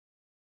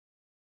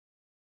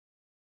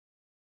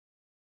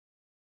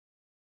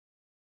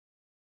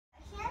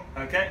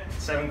Okay,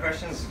 7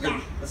 questions. Good.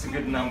 Yeah. That's a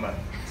good number.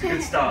 It's a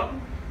good start.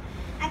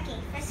 Okay,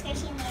 first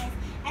question is,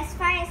 as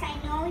far as I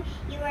know,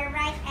 you were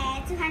right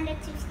at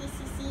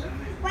 250cc.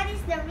 What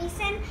is the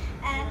reason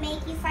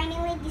make you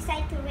finally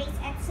decide to race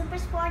at Super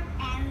Sport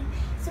and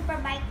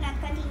Superbike, not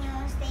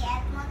continue stay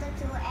at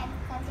Moto2 and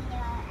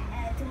continue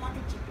to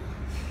MotoGP?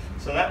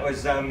 So that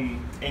was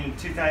in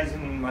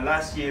 2000. My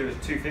last year was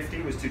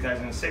 250 was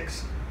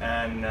 2006,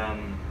 and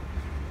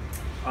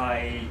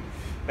I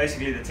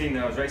basically the team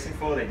that I was racing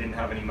for, they didn't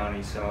have any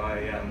money, so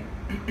I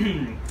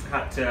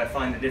had to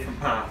find a different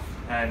path,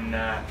 and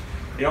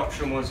the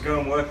option was go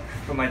and work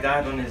for my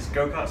dad on his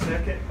go-kart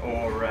circuit,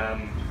 or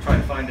try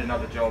to find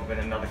another job in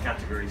another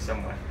category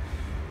somewhere.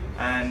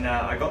 And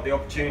I got the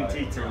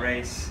opportunity to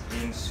race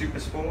in Super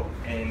Sport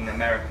in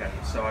America,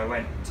 so I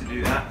went to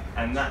do that,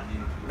 and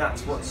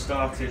that's what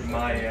started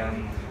my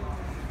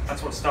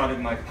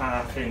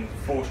path in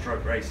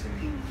 4-stroke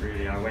racing.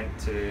 Really, I went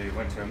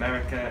to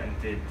America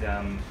and did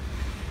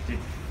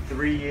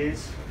 3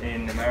 years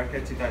in America,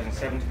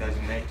 2007,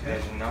 2008,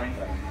 2009.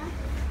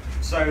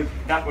 So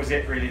that was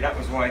it really. That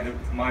was why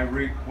my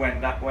route went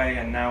that way,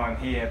 and now I'm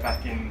here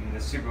back in the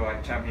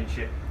Superbike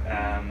Championship.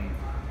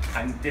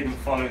 And didn't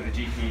follow the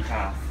GP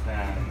path,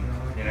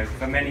 you know,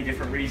 for many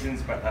different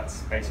reasons, but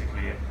that's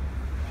basically it.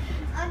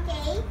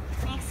 Okay,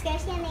 next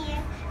question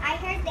is, I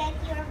heard that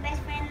you're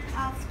best friend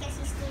of Chaz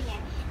Davies.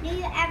 Do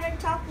you ever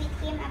talk with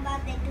him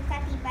about the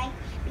Ducati bike?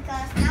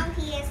 Because now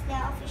he is the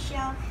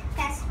official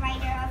test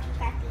rider of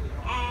Ducati.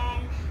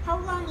 And how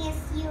long is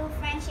your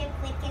friendship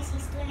with Chaz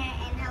Davies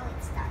and how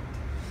it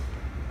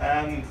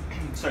started?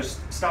 So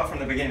start from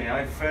the beginning.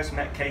 I first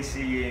met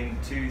Casey in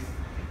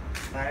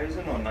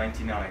 2000 or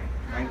 99.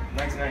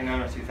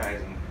 1999 or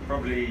 2000.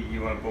 Probably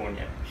you weren't born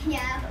yet.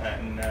 Yeah.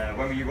 And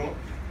when were you born?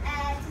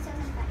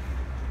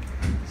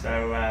 2005.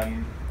 So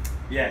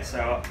yeah,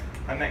 so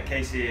I met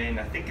Casey in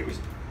I think it was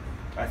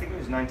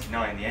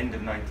 99, the end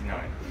of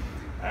 99,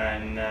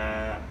 and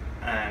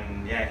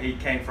yeah, he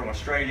came from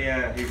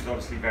Australia. He was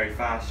obviously very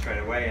fast straight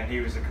away, and he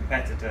was a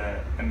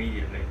competitor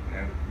immediately. You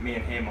know, me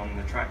and him on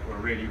the track were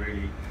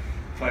really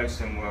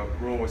close, and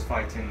we're always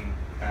fighting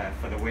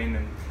for the win.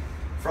 And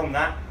from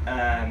that,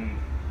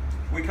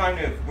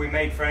 we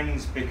made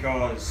friends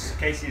because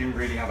Casey didn't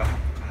really have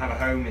a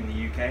home in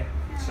the UK,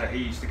 so he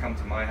used to come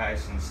to my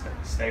house and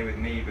stay with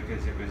me,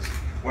 because it was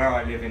where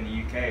I live in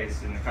the UK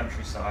is in the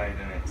countryside,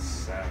 and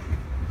it's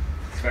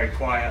very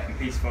quiet and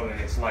peaceful, and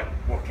it's like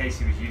what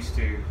Casey was used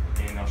to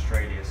in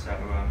Australia. So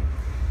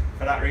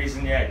for that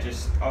reason, yeah,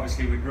 just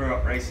obviously we grew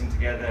up racing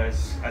together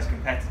as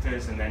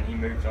competitors, and then he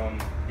moved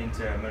on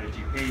into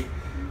MotoGP,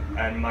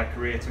 and my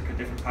career took a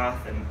different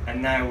path,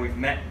 and now we've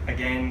met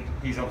again.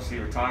 He's obviously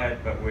retired,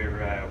 but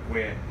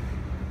we're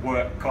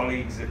work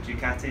colleagues at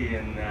Ducati,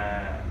 and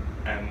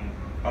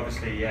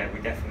obviously, yeah, we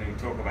definitely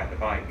talk about the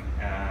bike.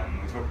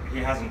 He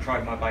hasn't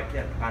tried my bike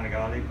yet, the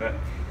Panigale, but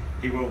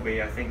he will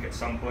be. I think at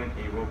some point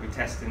he will be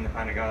testing the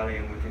Panigale,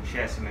 and we can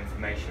share some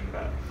information.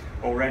 But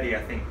already,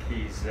 I think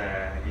he's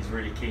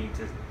really keen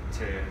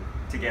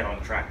to get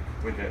on track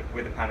with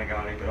the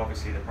Panigale. But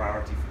obviously, the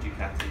priority for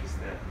Ducati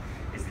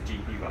is the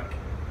GP bike.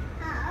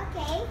 Oh,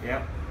 okay.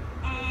 Yeah.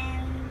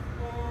 And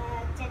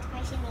the third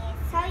question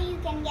is, how you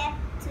can get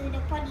to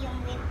the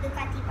podium with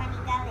Ducati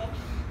Panigale,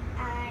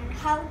 and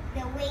how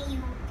the way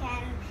you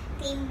can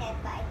tame that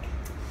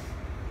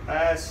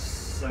bike?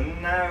 So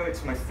now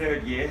it's my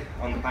 3rd year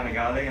on the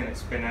Panigale, and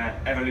it's been an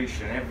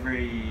evolution.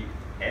 Every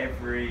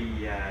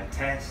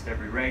test,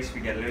 every race, we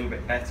get a little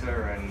bit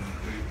better, and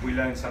we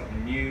learn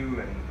something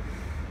new.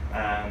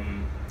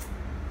 And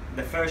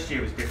the first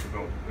year was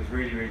difficult. It was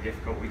really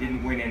difficult. We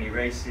didn't win any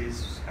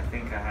races. I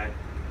think I had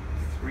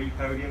 3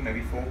 podiums,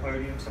 maybe 4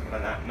 podiums, something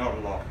like that. Not a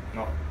lot.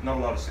 Not a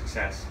lot of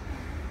success.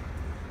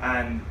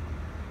 And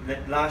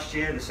last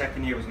year, the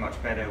 2nd year, was much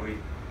better. We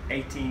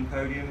 18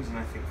 podiums and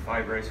I think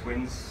 5 race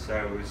wins, so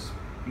it was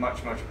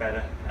much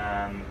better.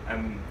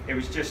 And it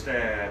was just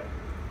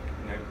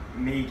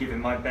me giving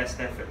my best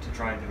effort to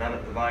try and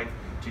develop the bike,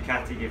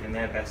 Ducati giving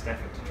their best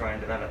effort to try and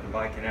develop the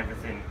bike, and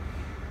everything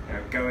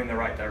go in the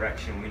right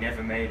direction. We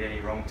never made any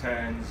wrong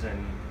turns,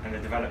 and the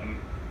development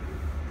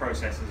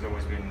process has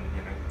always been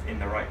in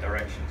the right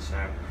direction.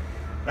 So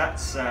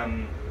that's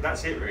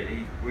it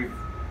really. We've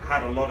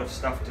had a lot of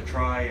stuff to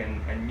try,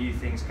 and new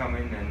things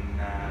coming,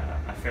 and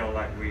I feel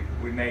like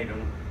we made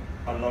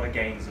a lot of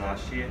gains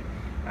last year,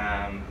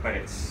 but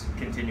it's a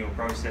continual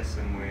process,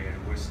 and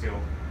we're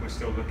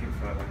still looking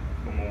for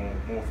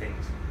more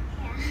things.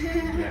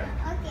 Yeah.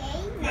 Yeah.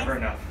 Okay. Never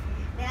enough.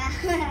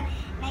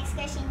 Next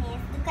question is,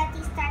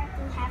 Ducati start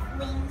to have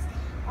wings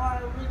or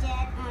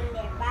widget on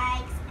their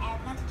bikes at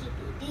MotoGP.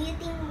 Do you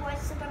think World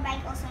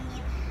Superbike also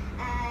need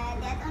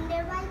that on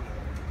their bike?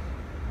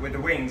 With the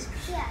wings?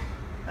 Yeah.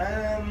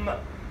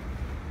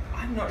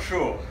 I'm not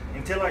sure.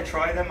 Until I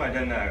try them, I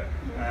don't know.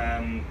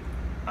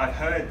 I've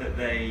heard that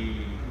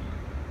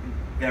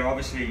they're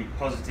obviously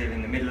positive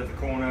in the middle of the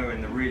corner,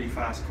 in the really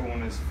fast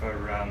corners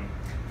for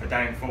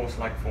downforce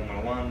like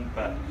Formula 1,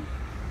 but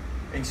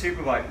in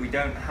Superbike we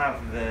don't have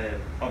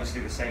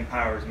obviously the same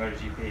power as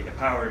MotoGP. The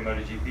power in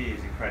MotoGP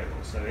is incredible,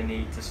 so they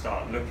need to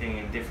start looking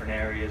in different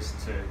areas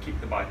to keep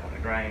the bike on the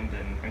ground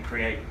and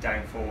create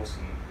downforce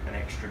and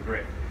extra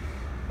grip.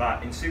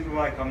 But in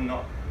Superbike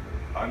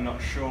I'm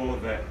not sure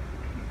that,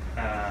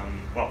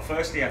 well,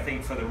 firstly I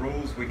think for the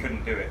rules we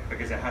couldn't do it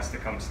because it has to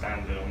come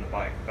standard on the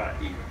bike, but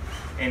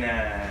in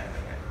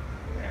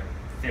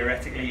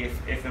theoretically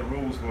if the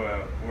rules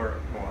were or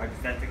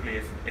hypothetically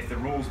if the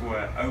rules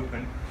were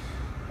open,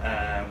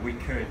 we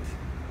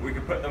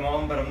could put them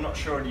on, but I'm not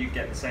sure you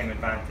get the same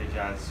advantage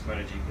as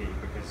MotoGP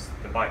because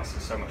the bikes are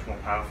so much more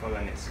powerful,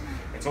 and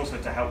it's also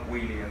to help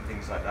wheelie and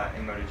things like that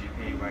in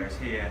MotoGP, whereas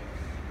here,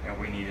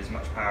 we need as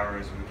much power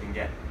as we can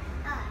get.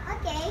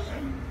 Okay.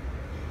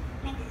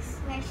 Next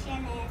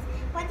question is,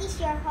 what is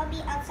your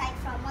hobby outside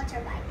from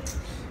motorbike?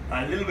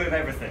 A little bit of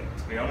everything,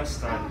 to be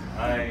honest.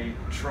 I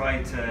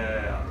try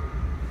to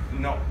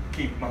not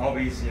keep my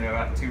hobbies,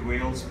 at two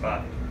wheels,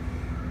 but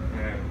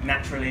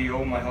naturally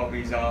all my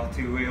hobbies are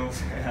two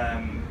wheels.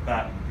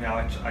 But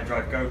I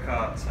drive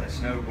go-karts, I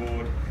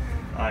snowboard.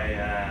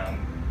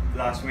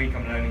 Last week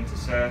I'm learning to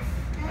surf.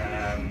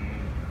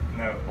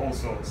 All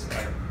sorts.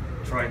 I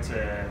try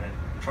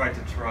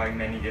to try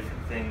many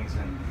different things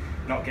and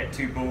not get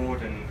too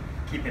bored and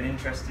keep it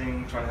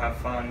interesting. Try to have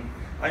fun.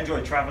 I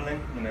enjoy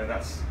traveling.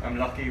 I'm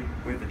lucky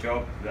with the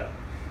job that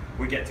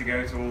we get to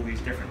go to all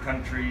these different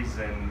countries,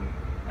 and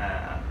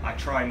I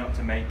try not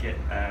to make it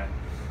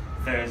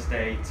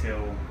Thursday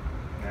till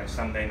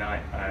Sunday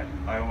night.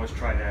 I always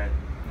try to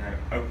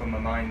open my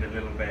mind a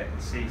little bit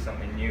and see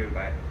something new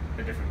about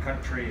a different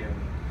country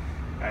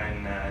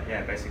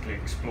and basically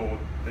explore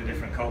the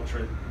different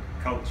cultures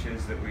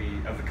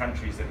of the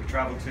countries that we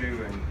travel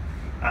to, and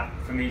that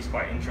for me is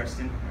quite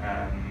interesting,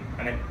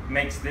 and it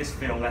makes this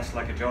feel less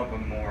like a job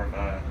and more of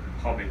a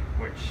hobby,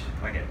 which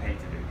I get paid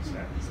to do, so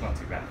it's not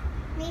too bad.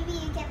 Maybe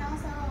you can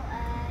also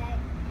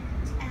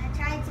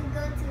try to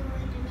go to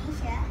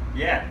Indonesia.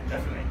 Yeah,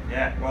 definitely.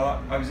 Yeah.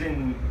 Well, I was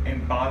in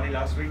Bali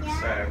last week,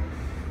 so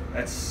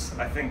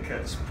I think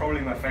it's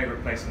probably my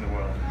favourite place in the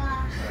world.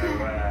 Wow. So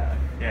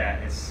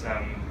it's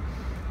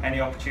any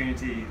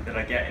opportunity that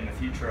I get in the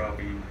future, I'll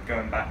be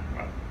going back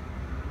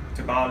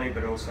to Bali,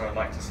 but also I'd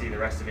like to see the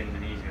rest of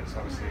Indonesia. It's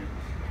obviously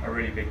a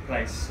really big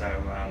place, so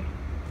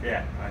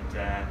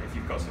if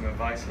you've got some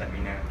advice, let me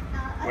know.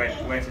 Okay.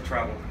 Where to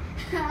travel.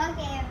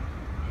 Okay.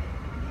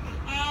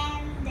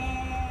 And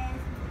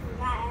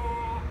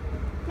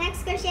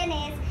next question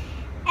is,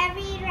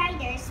 every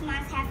riders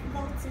must have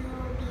goal to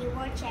be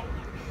world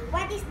champion.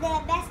 What is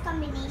the best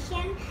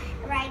combination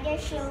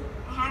riders should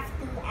have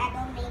to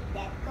make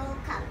that goal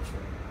come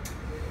true?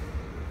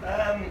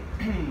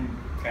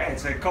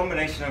 It's a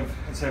combination of,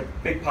 it's a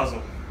big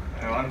puzzle.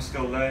 I'm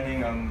still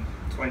learning. I'm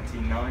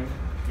 29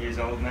 years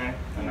old now,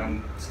 and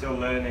I'm still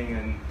learning,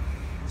 and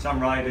some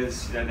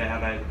riders, they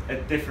have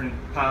a different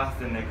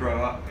path and they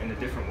grow up in a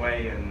different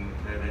way, and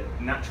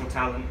the natural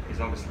talent is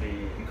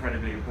obviously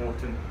incredibly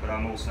important, but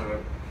I'm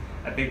also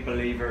a big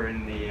believer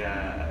in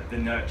the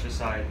nurture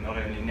side, not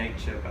only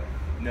nature but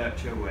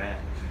nurture,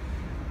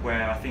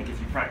 where I think if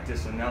you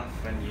practice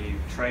enough and you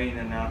train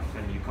enough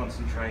and you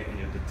concentrate and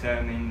you're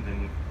determined,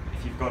 and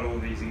if you've got all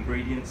these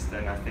ingredients,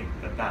 then I think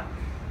that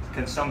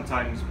can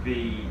sometimes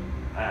be,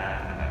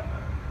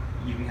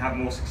 you can have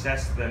more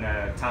success than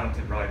a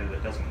talented rider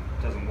that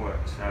doesn't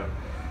work. So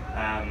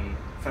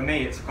for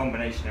me, it's a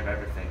combination of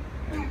everything.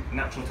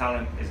 Natural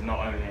talent is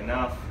not only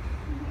enough,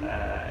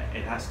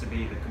 it has to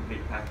be the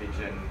complete package,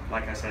 and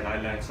like I said,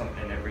 I learn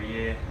something every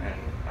year, and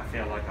I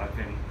feel like I've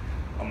been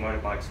on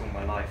motorbikes all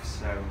my life,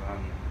 so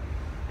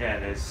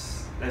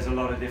there's a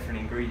lot of different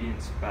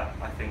ingredients, but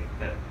I think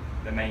that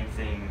the main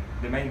thing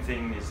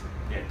is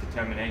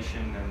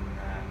determination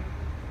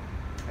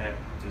and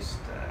just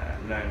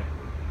learning.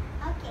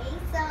 Okay,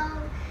 so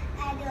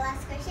the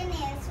last question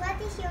is, what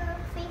is your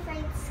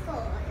favorite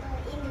school?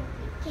 In the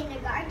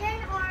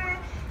kindergarten or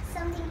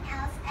something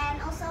else?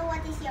 And also,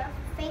 what is your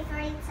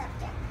favorite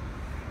subject?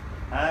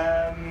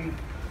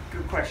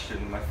 Good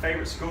question. My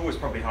favorite school was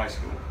probably high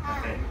school, I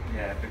think.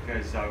 Yeah,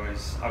 because I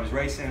was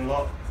racing a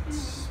lot,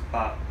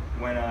 but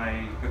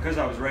because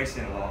I was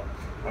racing a lot,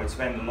 I would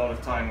spend a lot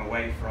of time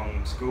away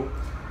from school.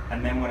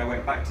 And then when I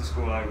went back to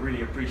school, I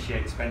really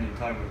appreciate spending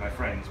time with my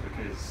friends,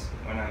 because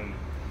when I'm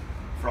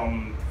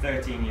from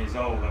 13 years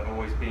old, I've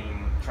always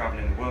been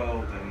traveling the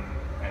world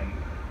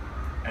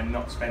and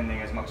not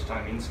spending as much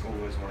time in school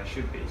as what I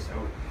should be. So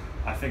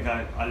I think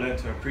I learned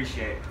to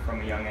appreciate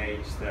from a young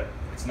age that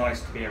it's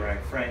nice to be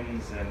around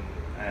friends, and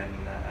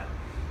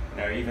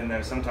even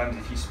though sometimes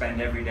if you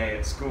spend every day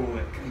at school,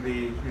 it can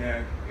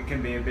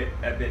be a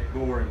bit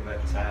boring,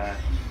 but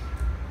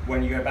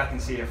when you go back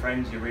and see your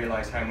friends, you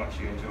realise how much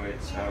you enjoy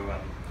it. So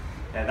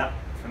that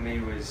for me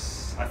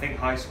was, I think,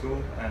 high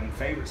school. And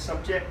favourite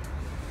subject,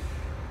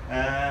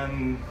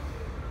 I've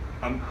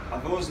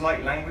always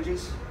liked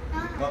languages.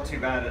 Not too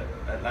bad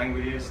at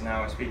languages.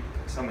 Now I speak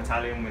some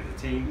Italian with the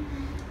team,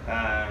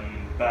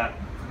 but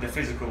the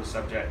physical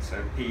subjects,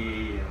 so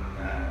PE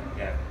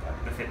and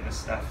the fitness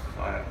stuff,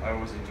 I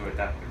always enjoyed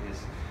that,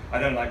 because I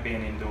don't like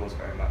being indoors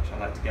very much. I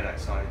like to get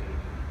outside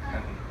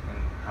and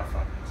have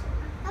fun.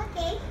 So.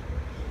 Okay.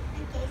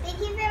 Okay. Thank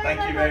you very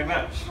Thank you very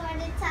much for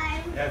the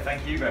time. Yeah,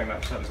 thank you very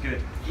much. That was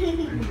good.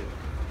 Really good.